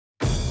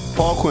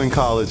Paul Quinn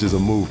College is a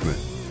movement.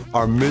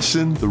 Our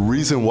mission, the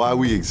reason why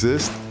we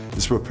exist,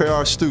 is to prepare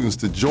our students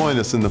to join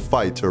us in the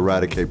fight to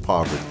eradicate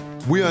poverty.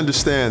 We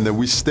understand that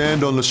we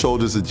stand on the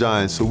shoulders of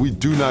giants, so we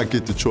do not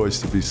get the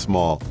choice to be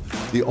small.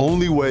 The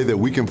only way that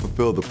we can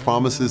fulfill the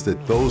promises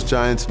that those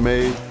giants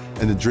made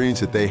and the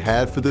dreams that they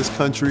had for this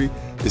country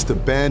is to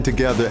band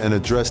together and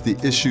address the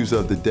issues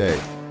of the day.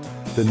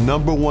 The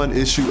 #1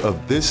 issue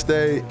of this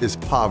day is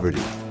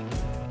poverty.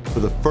 For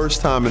the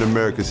first time in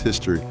America's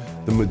history,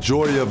 the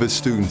majority of its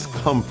students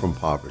come from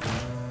poverty.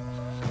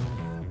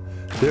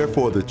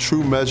 Therefore, the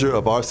true measure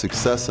of our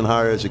success in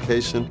higher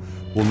education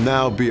will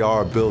now be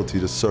our ability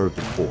to serve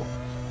the poor.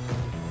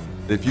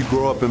 If you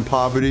grow up in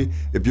poverty,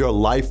 if your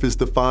life is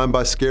defined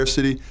by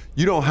scarcity,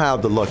 you don't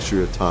have the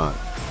luxury of time.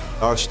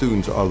 Our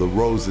students are the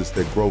roses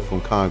that grow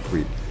from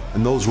concrete,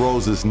 and those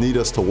roses need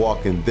us to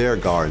walk in their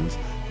gardens,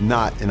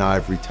 not in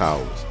ivory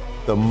towers.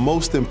 The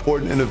most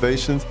important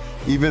innovations,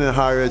 even in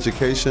higher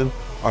education,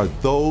 are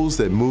those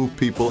that move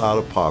people out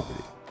of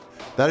poverty.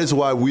 That is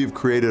why we've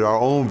created our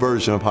own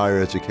version of higher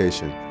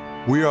education.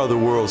 We are the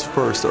world's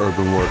first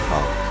urban work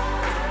college.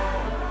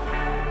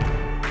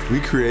 We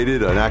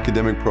created an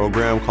academic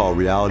program called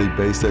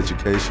reality-based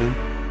education,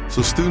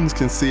 so students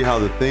can see how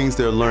the things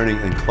they're learning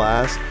in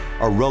class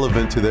are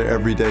relevant to their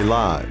everyday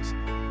lives.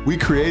 We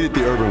created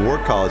the urban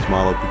work college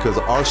model because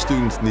our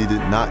students needed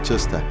not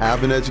just to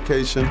have an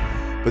education,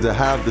 but to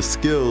have the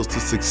skills to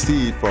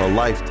succeed for a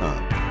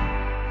lifetime.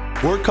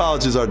 Work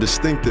colleges are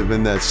distinctive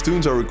in that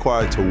students are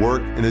required to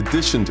work in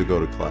addition to go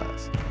to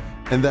class,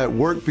 and that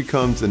work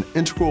becomes an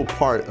integral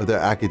part of their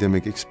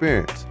academic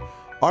experience.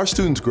 Our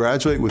students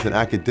graduate with an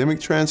academic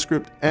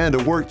transcript and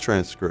a work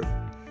transcript.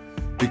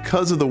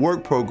 Because of the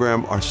work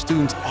program, our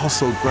students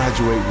also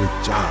graduate with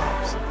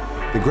jobs.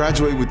 They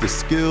graduate with the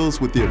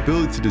skills, with the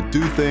ability to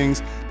do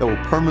things that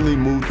will permanently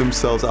move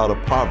themselves out of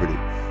poverty.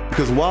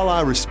 Because while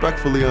I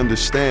respectfully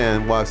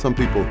understand why some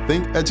people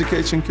think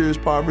education cures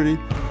poverty,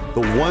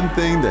 the one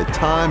thing that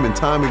time and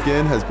time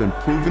again has been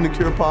proven to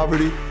cure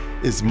poverty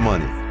is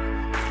money.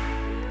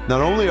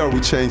 Not only are we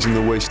changing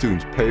the way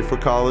students pay for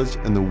college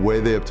and the way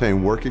they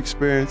obtain work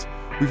experience,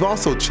 we've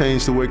also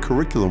changed the way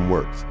curriculum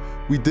works.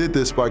 We did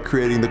this by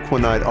creating the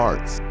Quinnites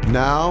arts.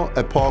 Now,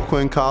 at Paul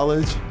Quinn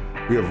College,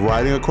 we have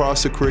writing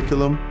across the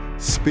curriculum,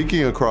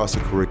 speaking across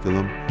the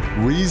curriculum,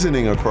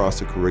 reasoning across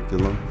the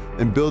curriculum,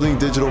 and building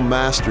digital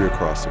mastery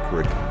across the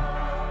curriculum.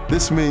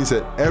 This means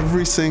that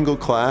every single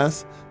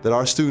class that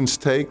our students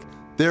take,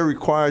 they're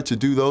required to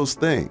do those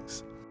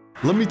things.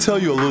 Let me tell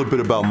you a little bit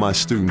about my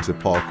students at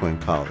Paul Quinn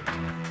College.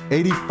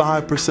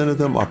 85% of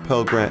them are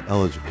Pell Grant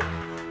eligible.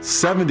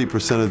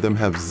 70% of them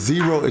have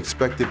 0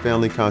 expected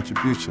family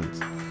contributions.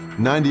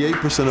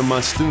 98% of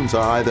my students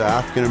are either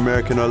African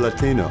American or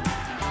Latino.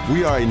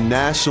 We are a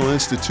national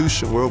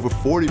institution where over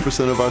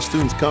 40% of our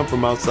students come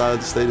from outside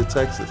the state of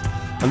Texas.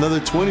 Another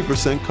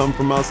 20% come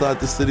from outside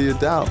the city of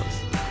Dallas.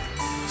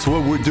 So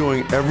what we're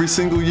doing every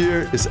single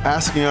year is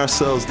asking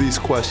ourselves these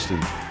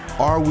questions.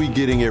 Are we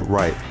getting it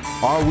right?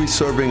 Are we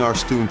serving our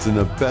students in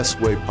the best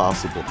way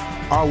possible?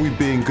 Are we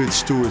being good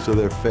stewards of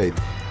their faith?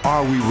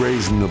 Are we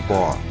raising the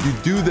bar? You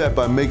do that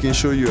by making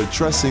sure you're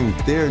addressing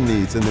their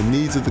needs and the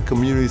needs of the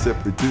communities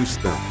that produce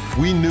them.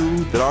 We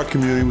knew that our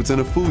community was in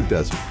a food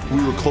desert.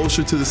 We were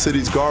closer to the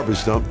city's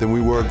garbage dump than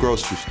we were a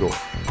grocery store.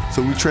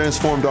 So we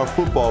transformed our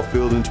football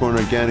field into an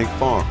organic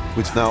farm,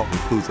 which now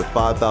includes a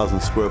 5,000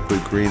 square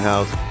foot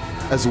greenhouse.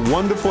 As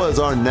wonderful as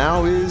our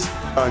now is,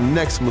 our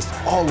next must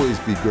always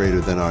be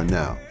greater than our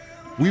now.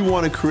 We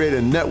want to create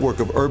a network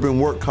of urban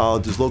work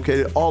colleges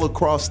located all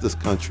across this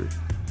country.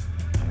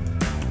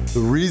 The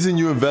reason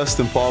you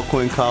invest in Paul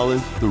Quinn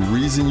College, the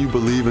reason you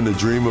believe in the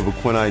dream of a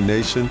Quinnite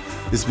nation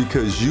is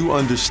because you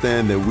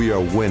understand that we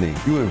are winning.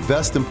 You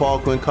invest in Paul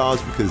Quinn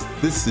College because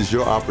this is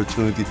your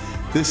opportunity.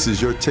 This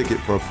is your ticket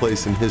for a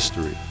place in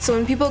history. So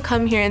when people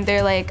come here and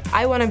they're like,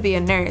 I want to be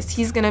a nurse,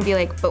 he's going to be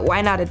like, but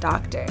why not a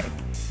doctor?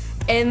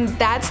 And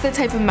that's the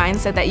type of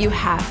mindset that you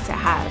have to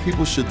have.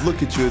 People should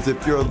look at you as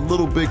if you're a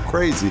little bit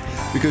crazy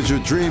because your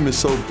dream is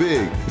so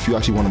big. If you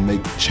actually want to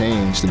make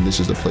change, then this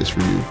is the place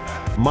for you.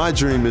 My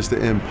dream is to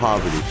end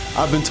poverty.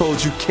 I've been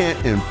told you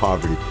can't end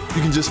poverty.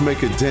 You can just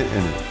make a dent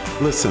in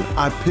it. Listen,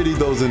 I pity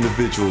those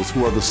individuals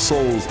who are the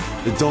souls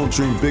that don't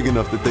dream big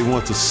enough that they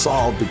want to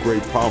solve the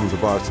great problems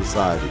of our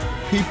society.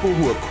 People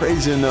who are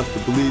crazy enough to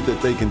believe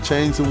that they can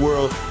change the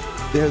world,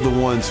 they're the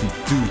ones who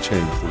do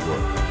change the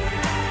world.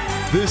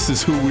 This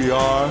is who we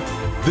are.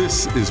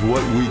 This is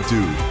what we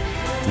do.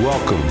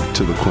 Welcome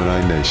to the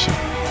Quinnite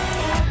Nation.